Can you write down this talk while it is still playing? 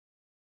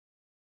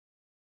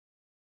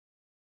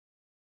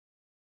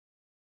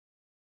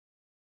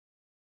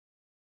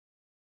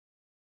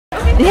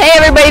Hey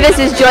everybody,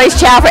 this is Joyce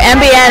Giraud for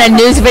MBN and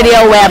News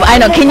Video Web. I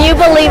know, can you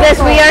believe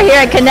this? We are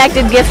here at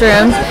Connected Gift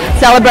Rooms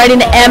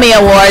celebrating the Emmy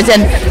Awards,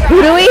 and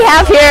who do we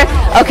have here?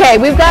 Okay,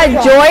 we've got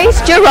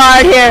Joyce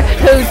Giraud here,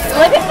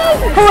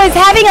 who is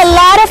having a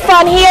lot of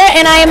fun here,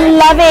 and I am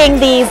loving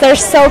these. They're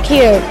so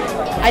cute.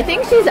 I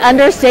think she's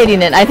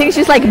understating it. I think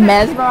she's like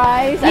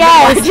mesmerized.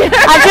 Yes,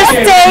 I've just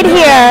stayed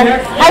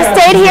here. I've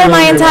stayed here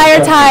my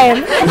entire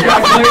time.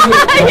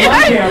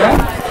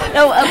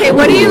 No, okay,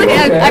 what are you looking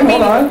at? I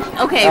mean,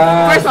 okay,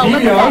 first of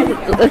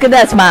all, look at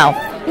that smile.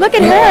 Look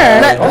at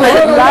her.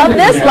 Love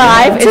this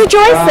live. Two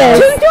Joyces.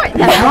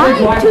 That's right,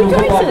 two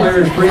Joyces.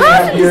 How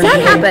often does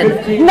that happen?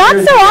 Not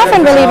so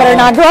often, believe it or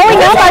not.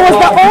 Growing up, I was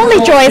the only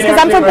Joyce because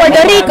I'm from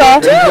Puerto Rico.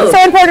 So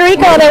in Puerto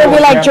Rico, they would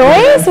be like,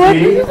 Joyce?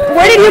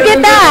 Where did you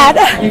get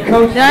that?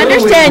 Now, I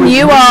understand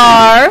you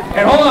are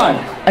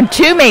on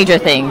two major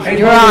things.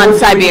 You're on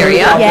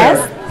Siberia. Yes.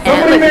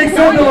 And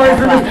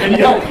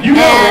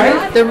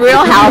the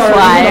Real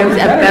Housewives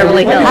of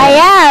Beverly Hills.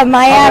 I am.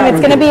 It's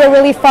going to be a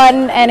really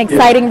fun and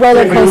exciting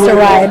roller coaster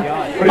ride.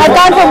 I've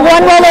gone from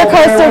one roller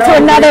coaster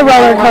to another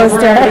roller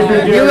coaster.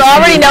 You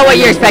already know what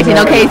you're expecting.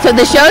 Okay, so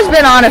the show's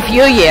been on a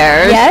few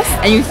years. Yes.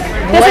 And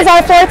this is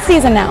our 4th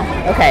season now.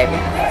 Okay,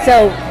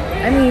 so,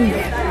 I mean,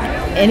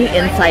 any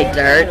inside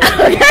dirt?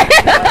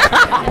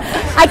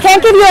 I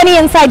can't give you any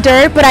inside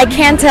dirt, but I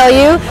can tell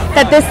you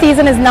that this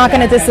season is not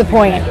going to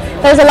disappoint.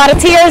 There's a lot of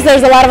tears,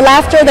 there's a lot of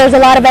laughter, there's a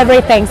lot of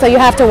everything, so you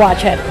have to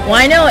watch it. Well,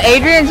 I know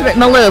Adrienne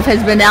Maloof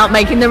has been out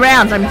making the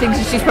rounds. I'm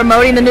thinking she's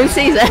promoting the new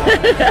season.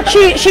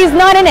 She's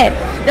not in it.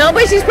 No,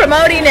 but she's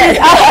promoting it.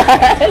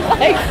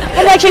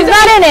 I'm like, she's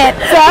not in it.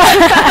 So.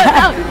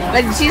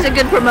 But she's a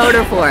good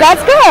promoter for it.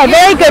 That's good,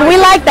 very good.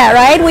 We like that,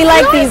 right? We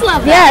like these.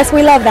 Love that. Yes,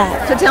 we love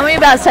that. So tell me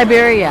about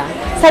Siberia.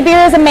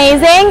 Siberia is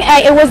amazing.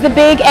 It was the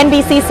big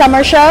NBC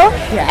summer show,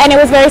 and it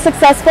was very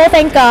successful,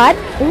 thank God.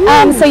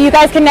 So you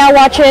guys can now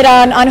watch it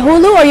on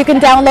Hulu, or you can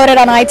download it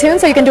on iTunes,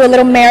 so you can do a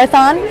little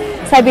marathon,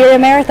 Siberia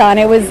Marathon.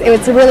 It was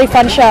a really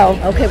fun show.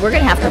 Okay, we're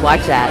going to have to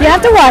watch that. You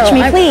have to watch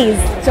me, please.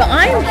 So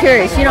I'm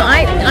curious. You know,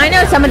 I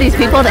know some of these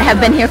people that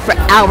have been here for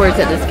hours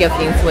at this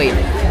gifting suite.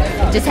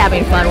 Just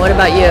having fun. What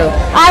about you?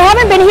 I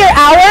haven't been here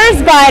hours,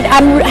 but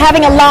I'm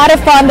having a lot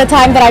of fun the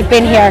time that I've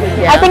been here.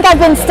 Yeah. I think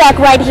I've been stuck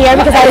right here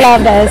because I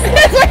love this.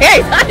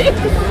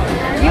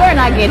 You are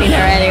not getting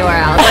her anywhere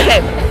else.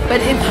 Okay,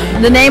 but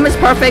the name is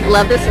perfect.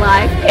 Love this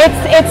life.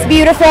 It's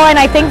beautiful, and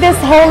I think this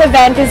whole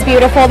event is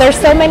beautiful. There's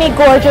so many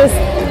gorgeous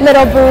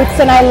little booths,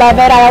 and I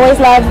love it. I always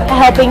love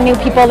helping new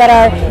people that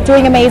are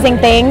doing amazing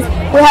things.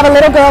 We have a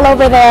little girl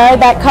over there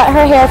that cut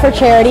her hair for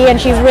charity, and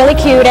she's really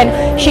cute,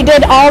 and she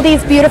did all these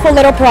beautiful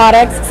little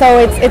products,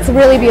 so it's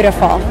really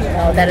beautiful.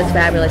 Oh, that is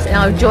fabulous.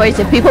 Now, Joyce,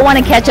 if people want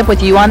to catch up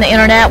with you on the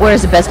internet,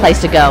 where's the best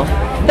place to go?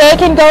 They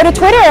can go to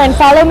Twitter and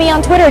follow me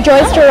on Twitter,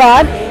 Joyce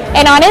Giraud,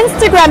 and on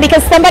Instagram,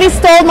 because somebody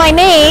stole my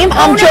name,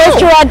 I'm Joyce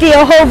Giraud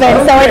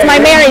D'Hoven, so it's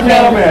my married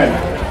name.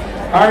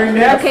 Our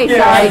next guest,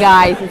 sorry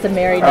guys, it's a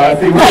married name.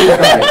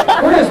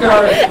 We're going to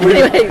start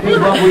with his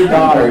lovely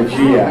daughter,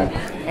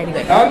 Gia.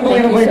 Anyway,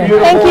 unbelievably beautiful,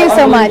 thank you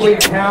so much.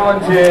 Unbelievably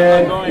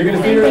talented. You're going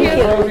to see her in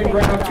the Rosie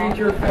Brown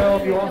feature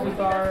film. You also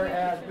saw her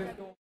at